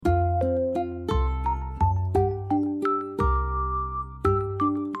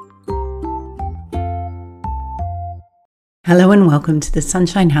Hello and welcome to the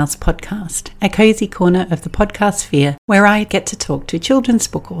Sunshine House podcast, a cozy corner of the podcast sphere where I get to talk to children's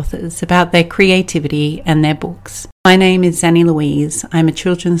book authors about their creativity and their books. My name is Zanny Louise. I'm a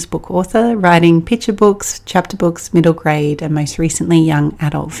children's book author, writing picture books, chapter books, middle grade, and most recently young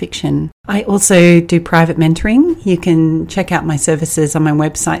adult fiction. I also do private mentoring. You can check out my services on my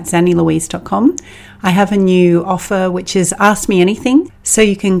website, zannylouise.com. I have a new offer, which is Ask Me Anything. So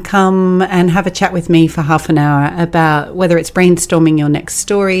you can come and have a chat with me for half an hour about whether it's brainstorming your next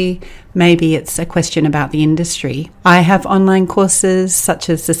story, maybe it's a question about the industry. I have online courses such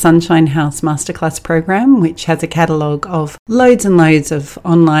as the Sunshine House Masterclass program, which has a catalogue of loads and loads of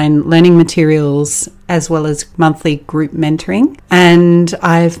online learning materials, as well as monthly group mentoring. And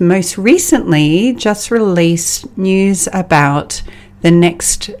I've most recently just released news about the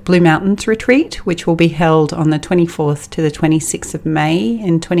next Blue Mountains retreat, which will be held on the 24th to the 26th of May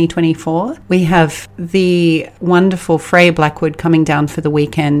in 2024. We have the wonderful Freya Blackwood coming down for the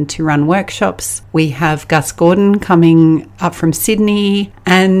weekend to run workshops. We have Gus Gordon coming up from Sydney,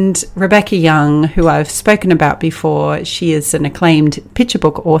 and Rebecca Young, who I've spoken about before. She is an acclaimed picture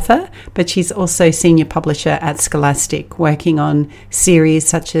book author, but she's also senior publisher at Scholastic, working on series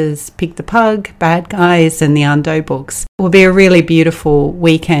such as Pig the Pug, Bad Guys, and the Ando books. It will be a really beautiful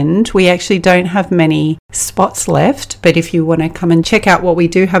weekend. We actually don't have many spots left, but if you want to come and check out what we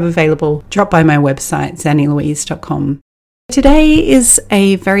do have available, drop by my website, zannylouise.com. Today is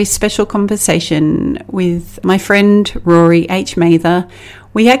a very special conversation with my friend Rory H. Mather.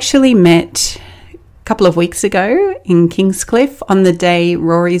 We actually met a couple of weeks ago in Kingscliff on the day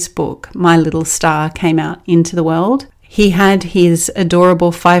Rory's book, My Little Star, came out into the world. He had his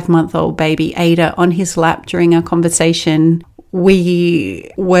adorable 5-month-old baby Ada on his lap during our conversation. We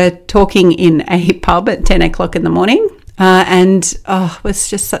were talking in a pub at 10 o'clock in the morning, and it was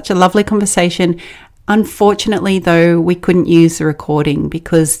just such a lovely conversation. Unfortunately, though, we couldn't use the recording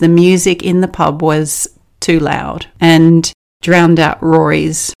because the music in the pub was too loud and drowned out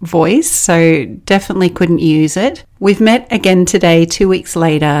Rory's voice, so definitely couldn't use it. We've met again today, 2 weeks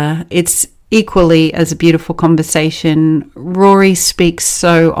later. It's equally as a beautiful conversation. Rory speaks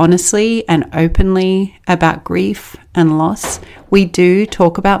so honestly and openly about grief and loss. We do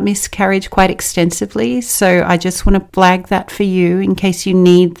talk about miscarriage quite extensively, so I just want to flag that for you in case you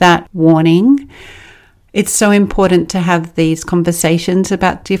need that warning. It's so important to have these conversations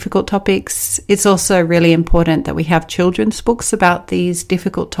about difficult topics. It's also really important that we have children's books about these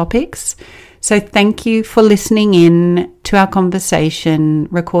difficult topics. So thank you for listening in to our conversation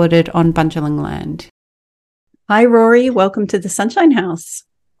recorded on Bundjalung land. Hi, Rory. Welcome to the Sunshine House.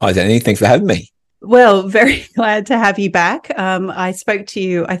 Hi, Danny. Thanks for having me. Well, very glad to have you back. I spoke to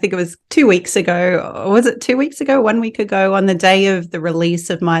you, I think it was 2 weeks ago. Was it 2 weeks ago, 1 week ago, on the day of the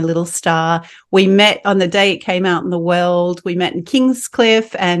release of My Little Star? We met on the day it came out in the world. We met in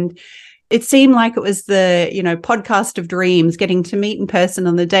Kingscliff, and it seemed like it was the, podcast of dreams, getting to meet in person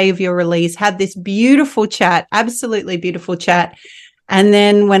on the day of your release, had this beautiful chat, absolutely beautiful chat. And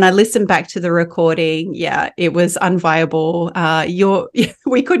then when I listened back to the recording, it was unviable.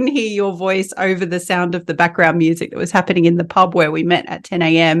 We couldn't hear your voice over the sound of the background music that was happening in the pub where we met at 10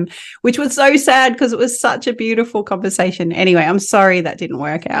 a.m., which was so sad because it was such a beautiful conversation. Anyway, I'm sorry that didn't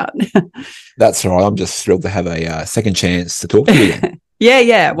work out. That's all right. I'm just thrilled to have a second chance to talk to you again.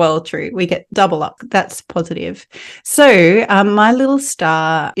 Yeah. Well, true. We get double up. That's positive. So My Little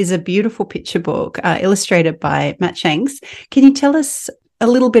Star is a beautiful picture book illustrated by Matt Shanks. Can you tell us a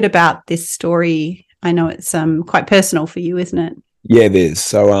little bit about this story? I know it's quite personal for you, isn't it? Yeah, it is.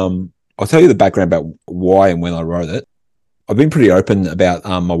 So I'll tell you the background about why and when I wrote it. I've been pretty open about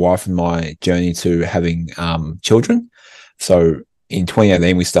my wife and my journey to having children. So in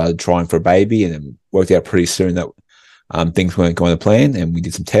 2018, we started trying for a baby, and then worked out pretty soon that things weren't going to plan, and we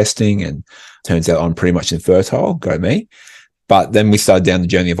did some testing, and turns out I'm pretty much infertile, go me. But then we started down the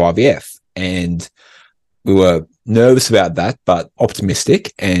journey of IVF, and we were nervous about that, but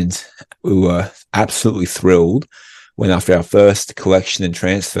optimistic, and we were absolutely thrilled when after our first collection and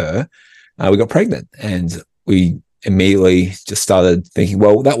transfer, we got pregnant. And we immediately just started thinking,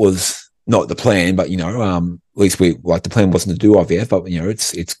 well, that was not the plan, but, at least the plan wasn't to do IVF, but,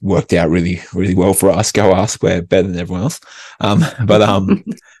 it's worked out really, really well for us. Go us, we're better than everyone else. And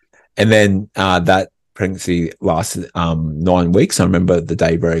then that pregnancy lasted 9 weeks. I remember the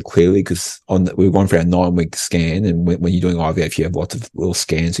day very clearly because we were going for our 9-week scan, and when you're doing IVF, you have lots of little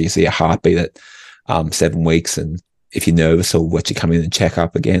scans, so you see a heartbeat at 7 weeks, and if you're nervous, they'll let you come in and check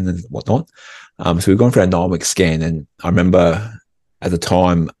up again and whatnot. So we were going for our 9-week scan, and I remember at the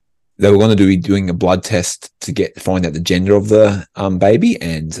time they were going to be doing a blood test to find out the gender of the baby,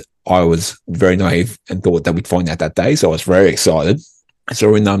 and I was very naive and thought that we'd find out that day. So I was very excited. So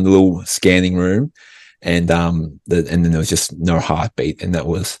we're in the little scanning room, and and then there was just no heartbeat. And that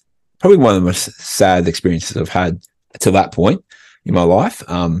was probably one of the most sad experiences I've had to that point in my life.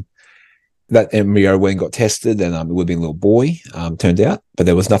 That embryo went and got tested, and it would have been a little boy, turned out, but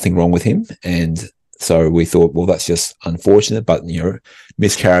there was nothing wrong with him. And so we thought, well, that's just unfortunate. But,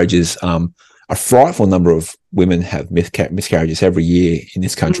 miscarriages, a frightful number of women have miscarriages every year in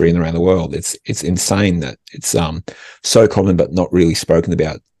this country and around the world. It's insane that it's so common, but not really spoken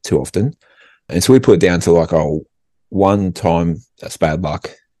about too often. And so we put it down to like, oh, one time that's bad luck,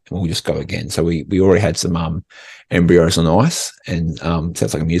 and we'll just go again. So we already had some embryos on ice, and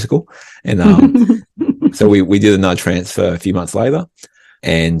sounds like a musical. And so we did another transfer a few months later,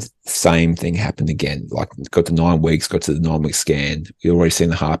 and same thing happened again. Like, got to 9 weeks, got to the 9-week scan. We already seen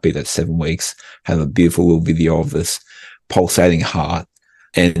the heartbeat at 7 weeks, had a beautiful little video of this pulsating heart.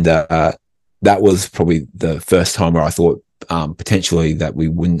 And that was probably the first time where I thought potentially that we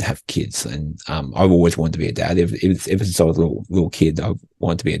wouldn't have kids. And I've always wanted to be a dad. Ever since I was a little kid, I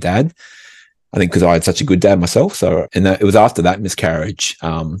wanted to be a dad. I think because I had such a good dad myself. So, and it was after that miscarriage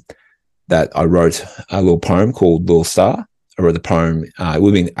that I wrote a little poem called Little Star. I wrote the poem. It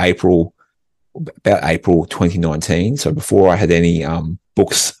would have been about April 2019. So before I had any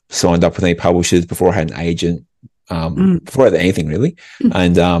books signed up with any publishers, before I had an agent, before I had anything really.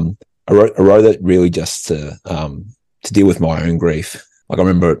 And I wrote it really just to deal with my own grief. Like, I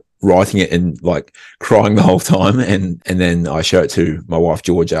remember writing it and like crying the whole time. And then I showed it to my wife,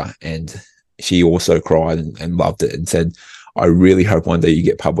 Georgia, and she also cried and loved it and said, I really hope one day you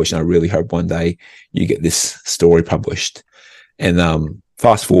get published, and I really hope one day you get this story published. And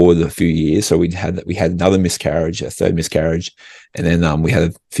fast forward a few years, so we had another miscarriage, a third miscarriage, and then we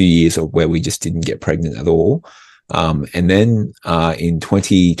had a few years of where we just didn't get pregnant at all. And then in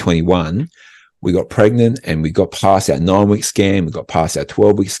 2021, we got pregnant, and we got past our 9-week scan, we got past our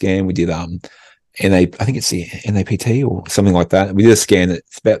 12-week scan. We did I think it's the NAPT or something like that. We did a scan.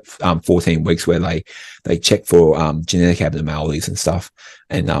 It's about 14 weeks where they check for genetic abnormalities and stuff.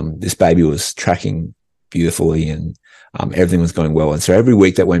 And this baby was tracking beautifully, and everything was going well. And so every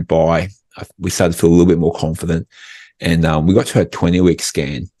week that went by, we started to feel a little bit more confident. And we got to a 20-week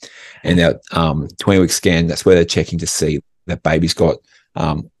scan. And that 20-week scan, that's where they're checking to see that baby's got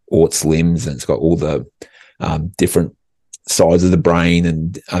all its limbs, and it's got all the different sides of the brain,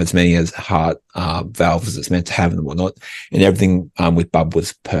 and as many as heart valves as it's meant to have and whatnot. And everything with Bub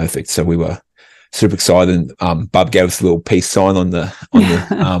was perfect. So we were super excited. Bub gave us a little peace sign on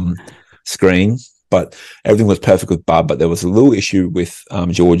the screen, but everything was perfect with Bub. But there was a little issue with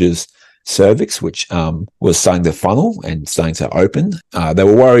George's cervix, which was starting to funnel and starting to open. They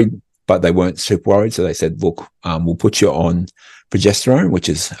were worried, but they weren't super worried. So they said, look, we'll put you on progesterone, which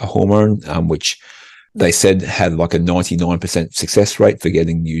is a hormone, which they said had like a 99% success rate for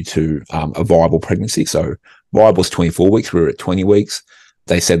getting you to a viable pregnancy. So viable is 24 weeks. We were at 20 weeks.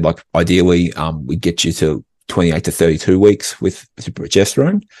 They said, like, ideally, we'd get you to 28 to 32 weeks with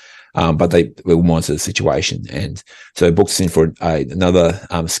progesterone. But they will monitor the situation. And so they booked us in for another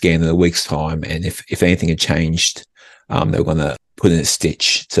scan in a week's time. And if anything had changed, they were going to put in a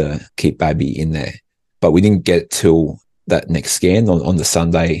stitch to keep baby in there. But we didn't get till that next scan on the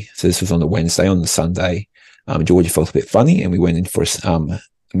Sunday. So this was on the Wednesday. On the Sunday, Georgia felt a bit funny, and we went in for an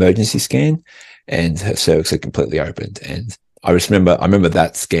emergency scan, and her cervix had completely opened. And I remember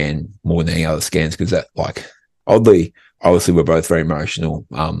that scan more than any other scans, because that, like, oddly, obviously we're both very emotional.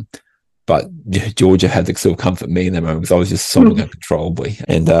 But Georgia had to sort of comfort me in that moment, because I was just sobbing uncontrollably.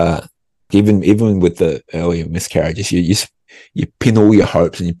 And even with the earlier miscarriages, you pin all your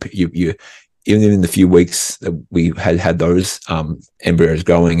hopes, and you even in the few weeks that we had those embryos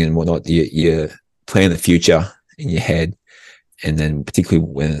growing and whatnot, you plan the future in your head. And then particularly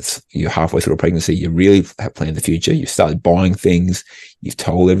when you're halfway through a pregnancy, you really have planned the future. You've started buying things. You've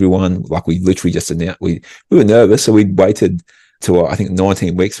told everyone. Like, we literally just announced, we were nervous, so we'd waited till I think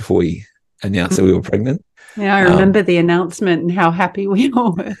 19 weeks before we announced that we were pregnant. Yeah, I remember the announcement and how happy we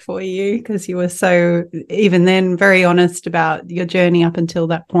all were for you, because you were so, even then, very honest about your journey up until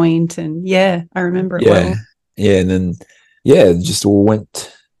that point. And yeah, I remember it well. Yeah, and then, it just all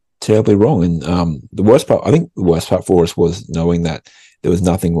went terribly wrong. And the worst part for us was knowing that there was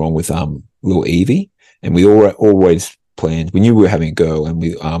nothing wrong with little Evie. And we always planned, we knew we were having a girl, and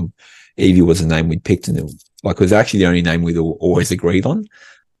Evie was the name we'd picked, and it was actually the only name we'd always agreed on.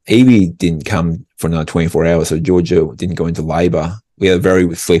 Evie didn't come for another 24 hours, so Georgia didn't go into labour. We had a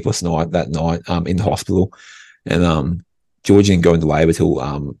very sleepless night that night in the hospital, and Georgia didn't go into labour till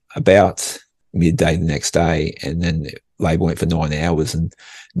about midday the next day. And then laboring it for 9 hours, and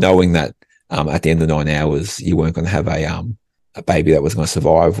knowing that at the end of 9 hours you weren't going to have a baby that was going to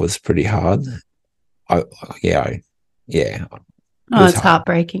survive was pretty hard. It Oh, was it's hard.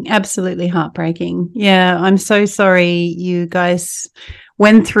 heartbreaking. Absolutely heartbreaking. Yeah, I'm so sorry you guys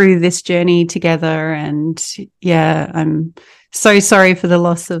went through this journey together. And yeah, I'm so sorry for the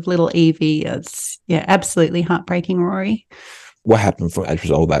loss of little Evie. It's absolutely heartbreaking, Rory. What happened as a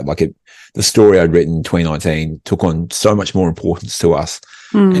result of that? The story I'd written in 2019 took on so much more importance to us.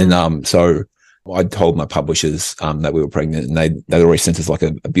 And so I told my publishers that we were pregnant, and they'd already sent us like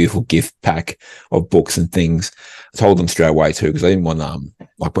a beautiful gift pack of books and things. I told them straight away too, because I didn't want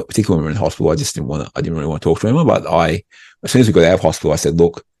particularly when we were in hospital, I didn't really want to talk to anyone. But as soon as we got out of hospital, I said,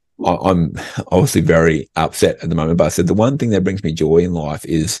 look, I'm obviously very upset at the moment, but I said the one thing that brings me joy in life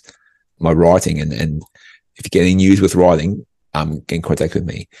is my writing, and if you get any news with writing, get in contact with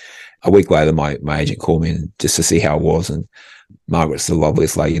me. A week later, my agent called me just to see how I was, and Margaret's the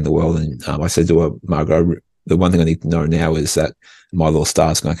loveliest lady in the world. And I said to her, Margaret, the one thing I need to know now is that My Little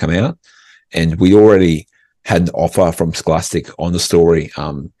Star is going to come out. And we already had an offer from Scholastic on the story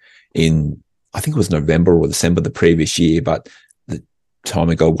in, I think it was November or December the previous year, but the time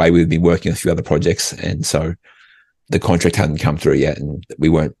it got away, we'd been working on a few other projects. And so the contract hadn't come through yet, and we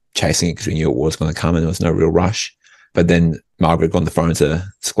weren't chasing it because we knew it was going to come and there was no real rush. But then Margaret got on the phone to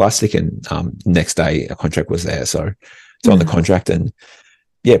Scholastic, and next day a contract was there. So it's on the contract, and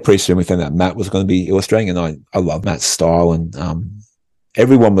pretty soon we found out Matt was going to be illustrating, and I love Matt's style, and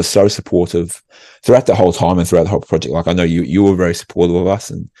everyone was so supportive throughout the whole time and throughout the whole project. Like, I know you were very supportive of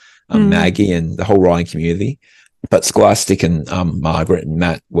us, and Maggie and the whole writing community, but Scholastic and Margaret and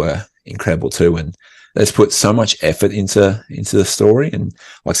Matt were incredible too, and they've put so much effort into the story, and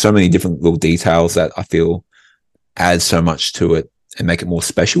like so many different little details that I feel add so much to it and make it more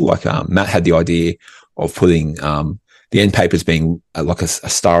special. Like Matt had the idea of putting the end papers being like a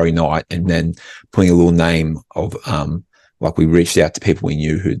starry night, and then putting a little name of like we reached out to people we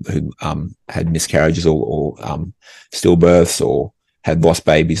knew who had miscarriages or stillbirths or had lost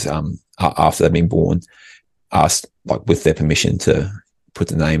babies after they'd been born, asked like with their permission to put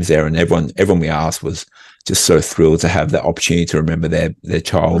the names there, and everyone we asked was just so thrilled to have that opportunity to remember their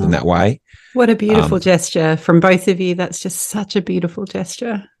child in that way. What a beautiful gesture from both of you. That's just such a beautiful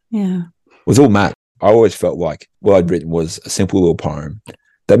gesture. Yeah. It was all Matt. I always felt like what I'd written was a simple little poem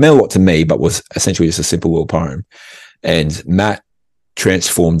that meant a lot to me, but was essentially just a simple little poem. And Matt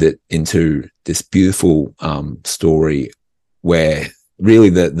transformed it into this beautiful story where really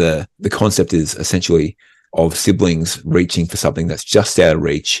the concept is essentially of siblings reaching for something that's just out of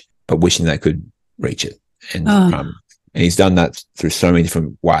reach, but wishing they could reach it. And he's done that through so many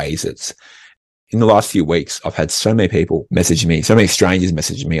different ways. It's in the last few weeks, I've had so many people message me, so many strangers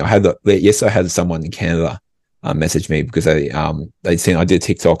message me. I had someone in Canada message me because they'd seen I did a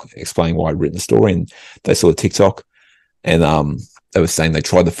TikTok explaining why I'd written the story, and they saw the TikTok, and they were saying they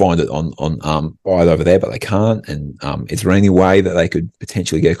tried to find it on buy it over there, but they can't. And is there any way that they could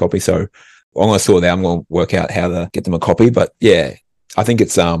potentially get a copy? So I'm going to sort out. I'm going to work out how to get them a copy. But yeah, I think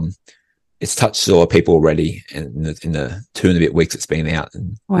it's touched a lot of people already in the 2 and a bit weeks it's been out.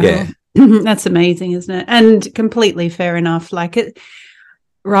 And wow. Yeah. That's amazing, isn't it? And completely fair enough. Like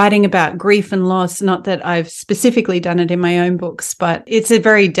writing about grief and loss, not that I've specifically done it in my own books, but it's a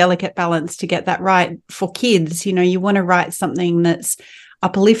very delicate balance to get that right for kids. You know, you want to write something that's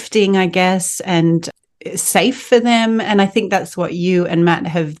uplifting, I guess, and safe for them. And I think that's what you and Matt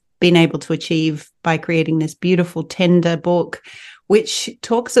have been able to achieve by creating this beautiful, tender book, which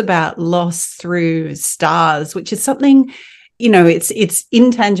talks about loss through stars, which is something, you know, it's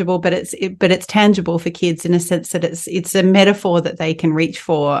intangible, but it's tangible for kids in a sense that it's a metaphor that they can reach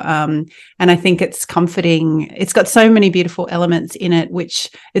for. And I think it's comforting. It's got so many beautiful elements in it,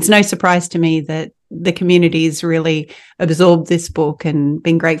 which it's no surprise to me that the community's really absorbed this book and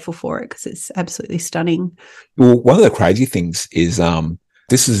been grateful for it because it's absolutely stunning. Well, one of the crazy things is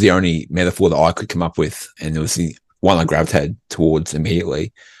this is the only metaphor that I could come up with, and it was the one I gravitated towards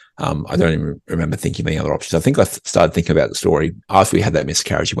immediately. I don't even remember thinking of any other options. I think I started thinking about the story after we had that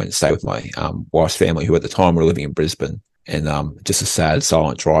miscarriage. We went to stay with my wife's family, who at the time were living in Brisbane, and just a sad,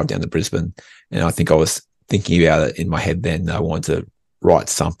 silent drive down to Brisbane. And I think I was thinking about it in my head then. I wanted to write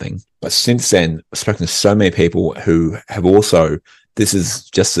something. But since then, I've spoken to so many people who have also, this is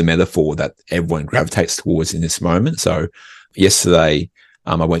just the metaphor that everyone gravitates towards in this moment. So yesterday,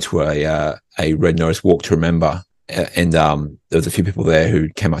 I went to a Red Nose Walk to Remember, and there was a few people there who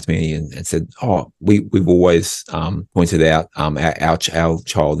came up to me and said, "Oh, we've always pointed out our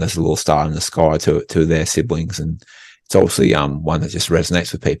child as a little star in the sky to their siblings," and it's obviously one that just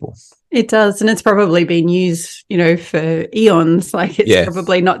resonates with people. It does. And it's probably been used, for eons. Like it's Yeah.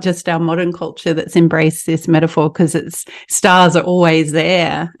 probably not just our modern culture that's embraced this metaphor, because it's stars are always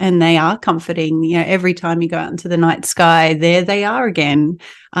there and they are comforting. Every time you go out into the night sky, there they are again.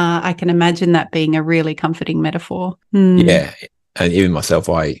 I can imagine that being a really comforting metaphor. Yeah. And even myself,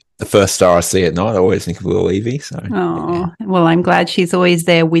 the first star I see at night, I always think of little Evie. So, Well, I'm glad she's always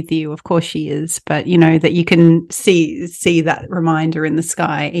there with you. Of course she is, but that you can see that reminder in the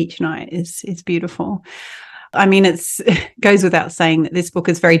sky each night is beautiful. I mean, it goes without saying that this book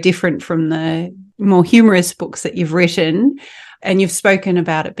is very different from the more humorous books that you've written. And you've spoken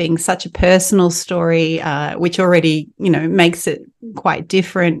about it being such a personal story, which already, makes it quite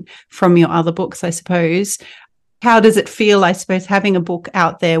different from your other books, I suppose. How does it feel, I suppose, having a book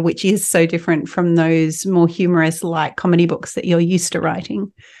out there which is so different from those more humorous, light comedy books that you're used to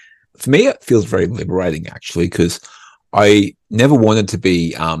writing? For me, it feels very liberating, actually, because I never wanted to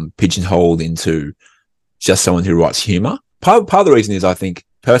be pigeonholed into just someone who writes humor. Part of the reason is I think,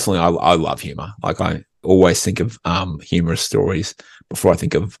 personally, I love humor. Like, I always think of humorous stories before I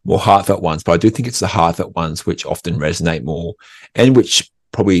think of more heartfelt ones. But I do think it's the heartfelt ones which often resonate more, and which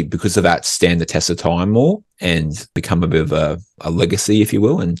probably because of that stand the test of time more and become a bit of a legacy, if you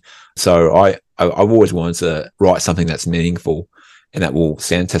will. And so I've always wanted to write something that's meaningful and that will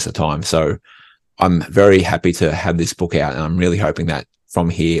stand the test of time. So I'm very happy to have this book out, and I'm really hoping that from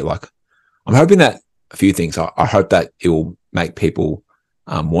here, I'm hoping that a few things. I hope that it will make people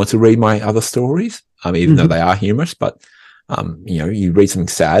want to read my other stories, even though they are humorous. But you read something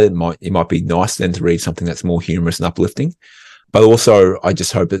sad, it might be nice then to read something that's more humorous and uplifting. But also, I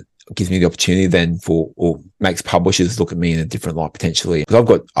just hope it gives me the opportunity then or makes publishers look at me in a different light potentially. Because I've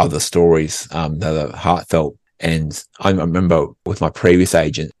got other stories that are heartfelt. And I remember with my previous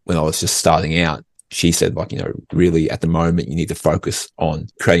agent, when I was just starting out, she said, really at the moment, you need to focus on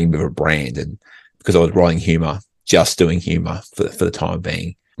creating a bit of a brand. And because I was writing humor, just doing humor for the time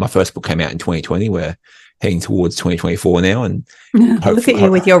being. My first book came out in 2020. We're heading towards 2024 now, and look at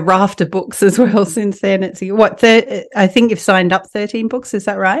you with your raft of books as well since then. It's I think you've signed up 13 books, is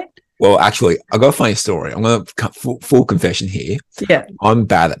that right? Well, actually, I've got a funny story. I'm going to full confession here. Yeah, I'm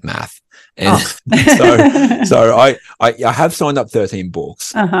bad at math, and so I have signed up 13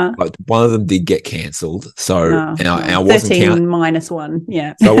 books, but one of them did get cancelled. So and I wasn't 13 minus one,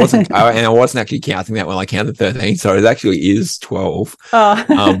 yeah. So I wasn't actually counting that when I counted 13. So it actually is 12.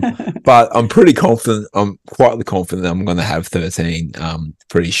 But I'm pretty confident. I'm quietly confident I'm going to have 13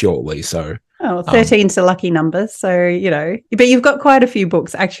 pretty shortly. So. Oh, 13's a lucky number. So, but you've got quite a few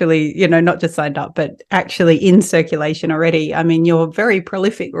books actually, not just signed up, but actually in circulation already. I mean, you're very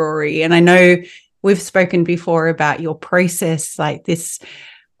prolific, Rory. And I know we've spoken before about your process, like this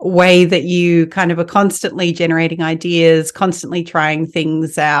way that you kind of are constantly generating ideas, constantly trying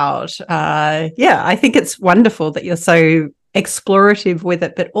things out. I think it's wonderful that you're so explorative with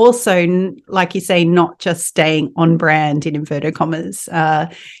it, but also, like you say, not just staying on brand in inverted commas.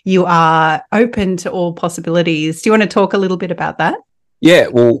 You are open to all possibilities. Do you want to talk a little bit about that? Yeah,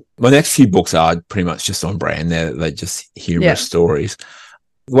 well, my next few books are pretty much just on brand. They're just humorous stories.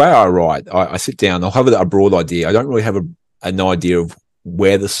 The way I write, I sit down, I'll have a broad idea. I don't really have an idea of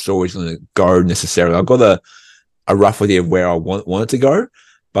where the story's going to go necessarily. I've got a rough idea of where I want it to go,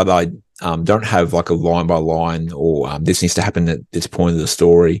 but I don't have like a line by line or this needs to happen at this point of the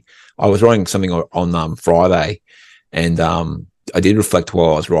story. I was writing something on Friday, and I did reflect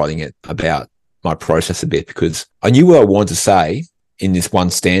while I was writing it about my process a bit, because I knew what I wanted to say in this one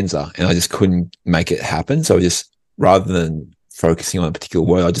stanza and I just couldn't make it happen. So rather than focusing on a particular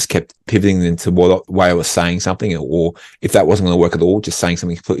word, I just kept pivoting into what way I was saying something, or if that wasn't going to work at all, just saying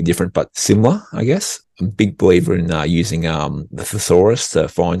something completely different but similar, I guess. I'm a big believer in using the thesaurus to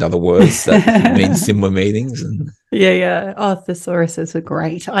find other words that mean similar meanings. And yeah. Oh, thesauruses are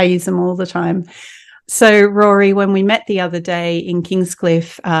great. I use them all the time. So, Rory, when we met the other day in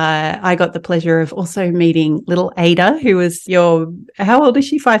Kingscliff, I got the pleasure of also meeting little Ada, who was how old is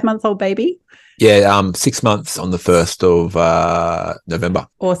she? 5-month-old baby? Yeah, 6 months on the 1st of November.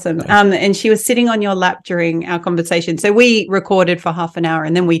 Awesome. And she was sitting on your lap during our conversation. So we recorded for half an hour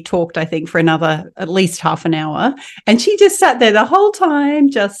and then we talked, I think, for another at least half an hour. And she just sat there the whole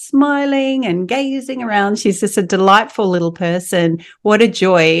time, just smiling and gazing around. She's just a delightful little person. What a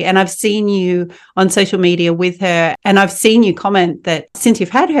joy. And I've seen you on social media with her, and I've seen you comment that since you've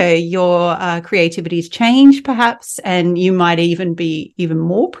had her, your creativity's changed perhaps, and you might even be even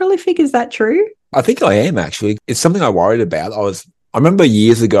more prolific. Is that true? I think I am, actually. It's something I worried about. I remember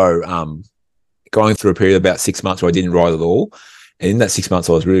years ago going through a period of about 6 months where I didn't write at all. And in that 6 months,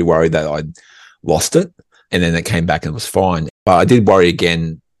 I was really worried that I'd lost it. And then it came back and it was fine. But I did worry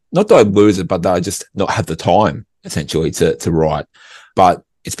again not that I lose it, but that I just not have the time essentially to write. But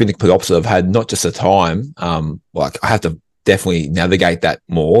it's been the complete opposite. I've had not just the time, like I have to definitely navigate that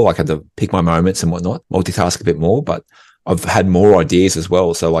more. Like I have to pick my moments and whatnot, multitask a bit more, but I've had more ideas as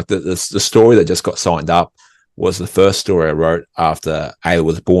well. So like the story that just got signed up was the first story I wrote after Ayla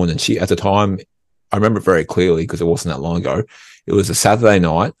was born. And she, at the time, I remember it very clearly because it wasn't that long ago. It was a Saturday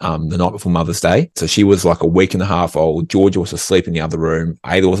night, the night before Mother's Day. So she was like a week and a half old. Georgia was asleep in the other room.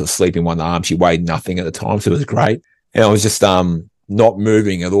 Ayla was asleep in one arm. She weighed nothing at the time, so it was great. And I was just not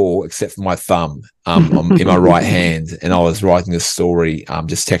moving at all except for my thumb in my right hand. And I was writing this story,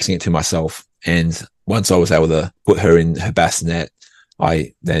 just texting it to myself. And once I was able to put her in her bassinet,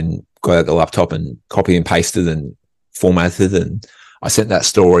 I then got out the laptop and copy and pasted and formatted, and I sent that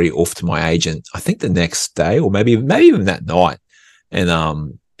story off to my agent, I think the next day or maybe even that night.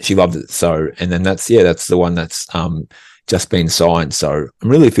 And she loved it. So, and then that's the one that's just been signed. So I'm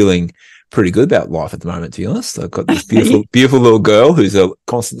really feeling pretty good about life at the moment, to be honest. I've got this beautiful little girl who's a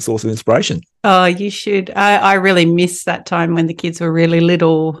constant source of inspiration. Oh, you should. I really miss that time when the kids were really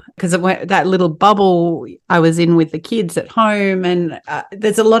little, because that little bubble I was in with the kids at home. And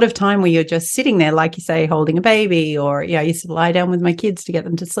there's a lot of time where you're just sitting there, like you say, holding a baby, or, I used to lie down with my kids to get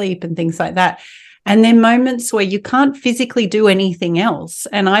them to sleep and things like that. And then moments where you can't physically do anything else.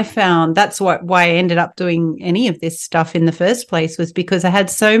 And I found that's why I ended up doing any of this stuff in the first place, was because I had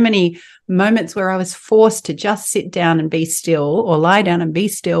so many moments where I was forced to just sit down and be still, or lie down and be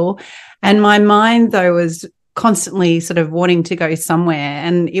still. And my mind, though, was constantly sort of wanting to go somewhere,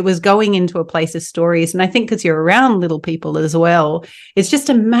 and it was going into a place of stories. And I think because you're around little people as well, it's just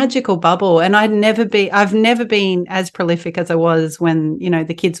a magical bubble. And I've never been as prolific as I was when,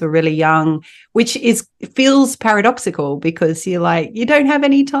 the kids were really young, which feels paradoxical, because you're like, you don't have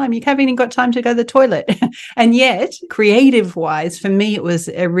any time. You haven't even got time to go to the toilet. And yet, creative wise, for me, it was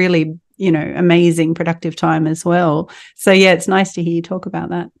a really, amazing, productive time as well. So yeah, it's nice to hear you talk about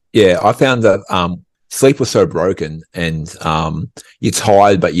that. Yeah, I found that sleep was so broken, and you're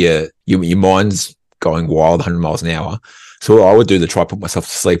tired, but your mind's going wild 100 miles an hour. So what I would do to try to put myself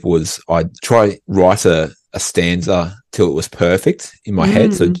to sleep was I'd try write a stanza till it was perfect in my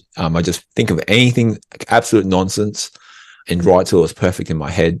head. So I just think of anything, absolute nonsense, and write till it was perfect in my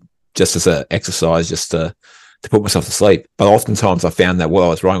head, just as an exercise, just to put myself to sleep. But oftentimes I found that while I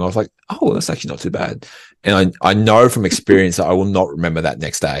was writing, I was like, oh, that's actually not too bad. And I know from experience that I will not remember that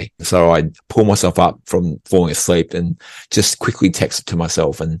next day. So I pull myself up from falling asleep and just quickly text it to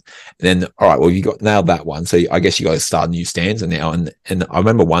myself. And then, all right, well, you nailed that one. So I guess you got to start a new stanza now. And I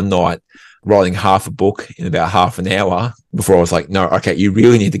remember one night writing half a book in about half an hour before I was like, no, okay, you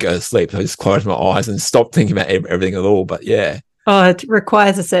really need to go to sleep. So I just closed my eyes and stopped thinking about everything at all. But yeah. Oh, it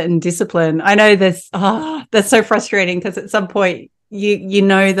requires a certain discipline. I know that's so frustrating, because at some point you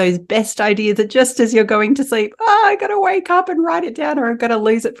know those best ideas are just as you're going to sleep. I got to wake up and write it down, or I've got to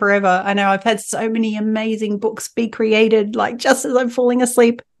lose it forever. I know I've had so many amazing books be created, like just as I'm falling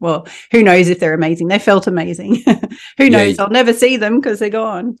asleep. Well, who knows if they're amazing? They felt amazing. Who knows? I'll never see them because they're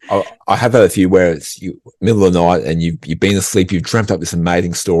gone. I have had a few where it's middle of the night and you've been asleep, you've dreamt up this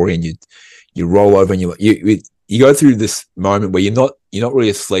amazing story, and you roll over and you go through this moment where you're not really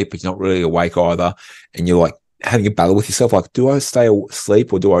asleep, but you're not really awake either. And you're like having a battle with yourself. Like, do I stay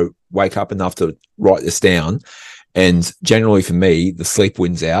asleep or do I wake up enough to write this down? And generally for me, the sleep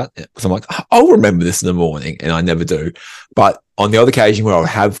wins out, because I'm like, I'll remember this in the morning, and I never do. But on the other occasion where I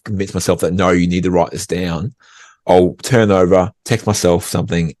have convinced myself that, no, you need to write this down, I'll turn over, text myself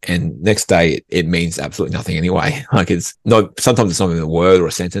something, and next day it means absolutely nothing anyway. Like, sometimes it's not even a word or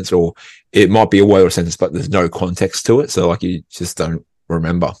a sentence, or it might be a word or a sentence, but there's no context to it. So like, you just don't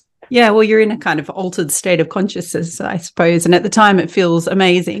remember. Yeah, well, you're in a kind of altered state of consciousness, I suppose. And at the time it feels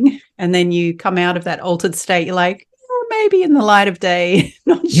amazing. And then you come out of that altered state, you're like, maybe in the light of day,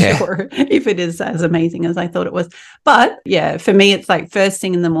 not sure if it is as amazing as I thought it was. But yeah, for me, it's like first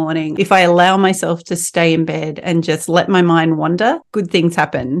thing in the morning. If I allow myself to stay in bed and just let my mind wander, good things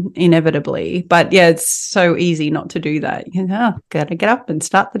happen inevitably. But yeah, it's so easy not to do that. Got to get up and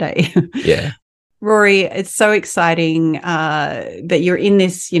start the day. Yeah. Rory, it's so exciting that you're in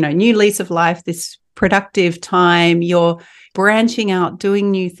this, new lease of life, this productive time. You're branching out,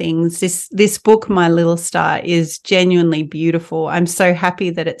 doing new things. This book, My Little Star, is genuinely beautiful. I'm so happy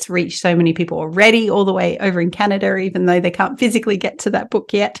that it's reached so many people already, all the way over in Canada, even though they can't physically get to that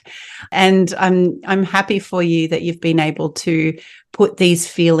book yet. And I'm happy for you that you've been able to put these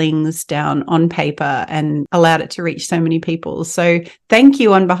feelings down on paper and allowed it to reach so many people. So thank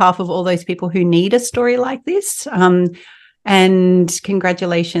you on behalf of all those people who need a story like this. And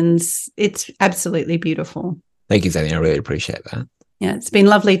congratulations. It's absolutely beautiful. Thank you, Zanny. I really appreciate that. Yeah, it's been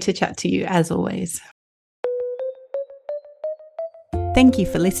lovely to chat to you as always. Thank you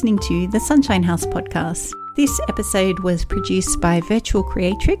for listening to the Sunshine House podcast. This episode was produced by Virtual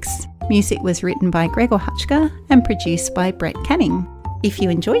Creatrix. Music was written by Gregor Hutchka and produced by Brett Canning. If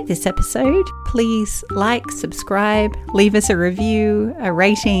you enjoyed this episode, please like, subscribe, leave us a review, a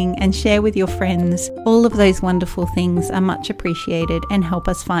rating, and share with your friends. All of those wonderful things are much appreciated and help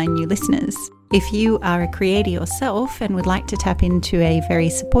us find new listeners. If you are a creator yourself and would like to tap into a very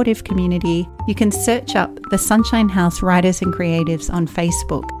supportive community, you can search up the Sunshine House Writers and Creatives on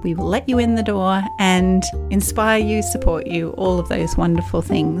Facebook. We will let you in the door and inspire you, support you, all of those wonderful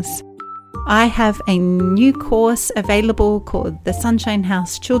things. I have a new course available called the Sunshine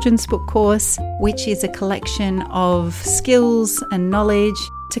House Children's Book Course, which is a collection of skills and knowledge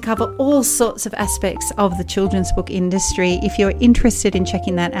to cover all sorts of aspects of the children's book industry. If you're interested in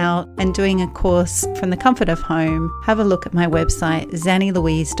checking that out and doing a course from the comfort of home, have a look at my website,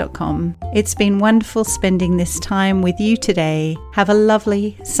 zannylouise.com. It's been wonderful spending this time with you today. Have a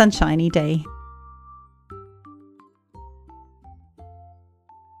lovely, sunshiny day.